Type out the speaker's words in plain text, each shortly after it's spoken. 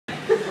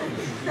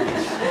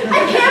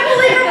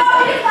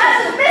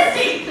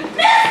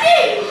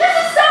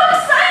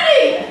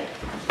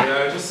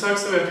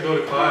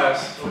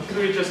class. Why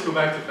couldn't we just go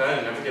back to bed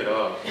and never get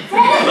up?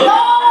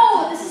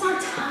 No! This is our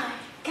time.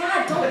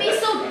 God, don't be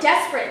so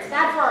desperate. It's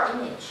bad for our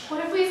image.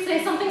 What if we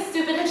say something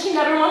stupid and she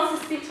never wants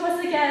to speak to us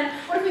again?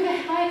 What if we get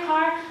hit by a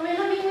car, or we end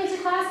up being late to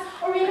class,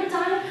 or we end up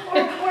dying, or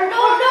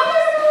no,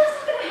 that's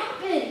not gonna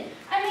happen.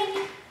 I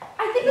mean,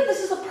 I think that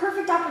this is a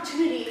perfect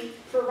opportunity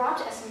for Rob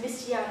to ask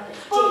Misty out on a date.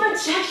 Well,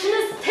 rejection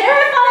is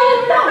terrifying.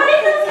 I'm not ready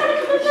for this kind of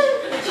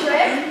commitment. The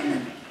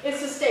trick is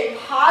to stay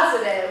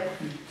positive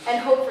and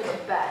hope for the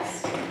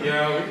best.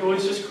 Yeah, we can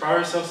always just cry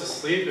ourselves to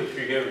sleep if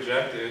we get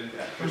rejected,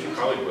 which we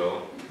probably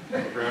will.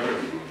 Forever.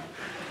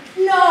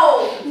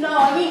 No,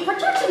 I mean,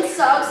 rejection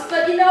sucks,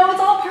 but you know, it's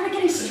all part of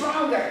getting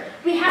stronger.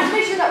 We have to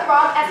make sure that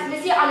Rob asks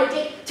Missy on a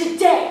date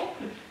today.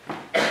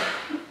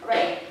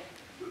 Right?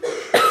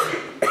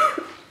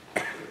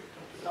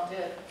 Don't do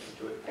it.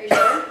 Are you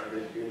sure?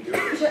 You're gonna do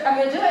it. Sure, I'm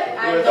gonna do it.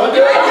 Don't do it. Don't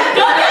do it!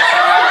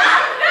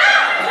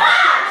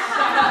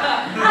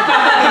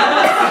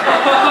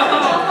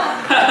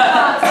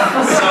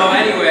 So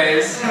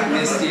anyways,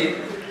 Misty,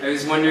 I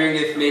was wondering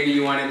if maybe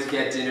you wanted to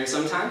get dinner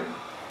sometime?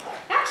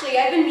 Actually,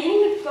 I've been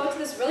meaning to go to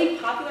this really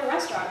popular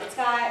restaurant. It's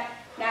got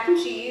mac and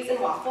cheese and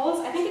waffles.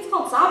 I think it's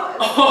called Sava's.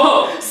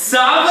 Oh,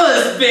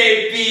 Sava's,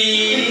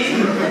 baby!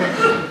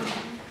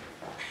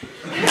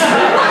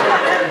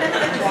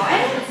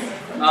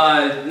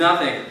 What?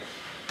 Nothing.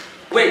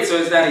 Wait, so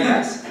is that a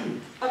yes?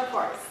 Of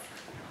course.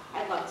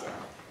 I'd love to.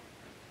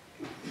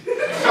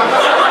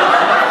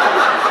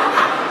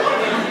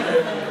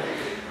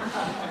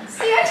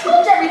 See, I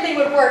told you everything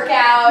would work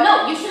out.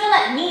 No, you should have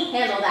let me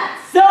handle that.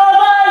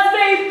 Sava's,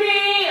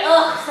 baby!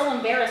 Ugh, so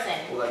embarrassing.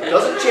 Well, that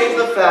doesn't change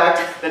the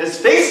fact that his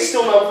face is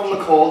still numb from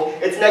the cold.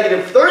 It's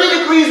negative 30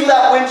 degrees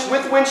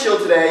with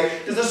windshield today.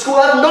 Does the school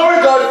have no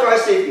regard for our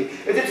safety?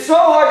 Is it so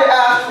hard to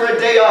ask for a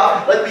day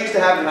off like we used to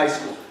have in high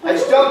school? I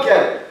just don't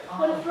get it.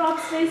 What if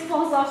Rob's face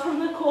falls off from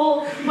the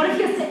cold? What if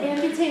he has to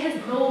amputate his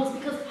nose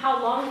because of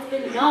how long it's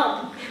been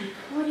numb?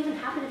 What would even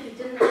happen if he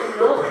didn't have a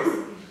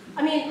nose?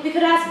 I mean, we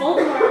could ask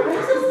Voldemort, but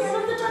I'm so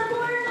scared of the Dark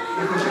Lord.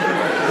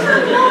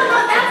 No,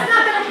 that's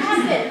not going to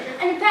happen.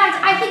 And in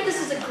fact, I think this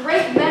is a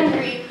great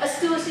memory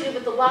associated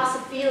with the loss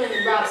of feeling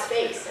in Rob's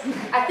face.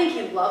 I think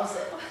he loves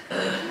it.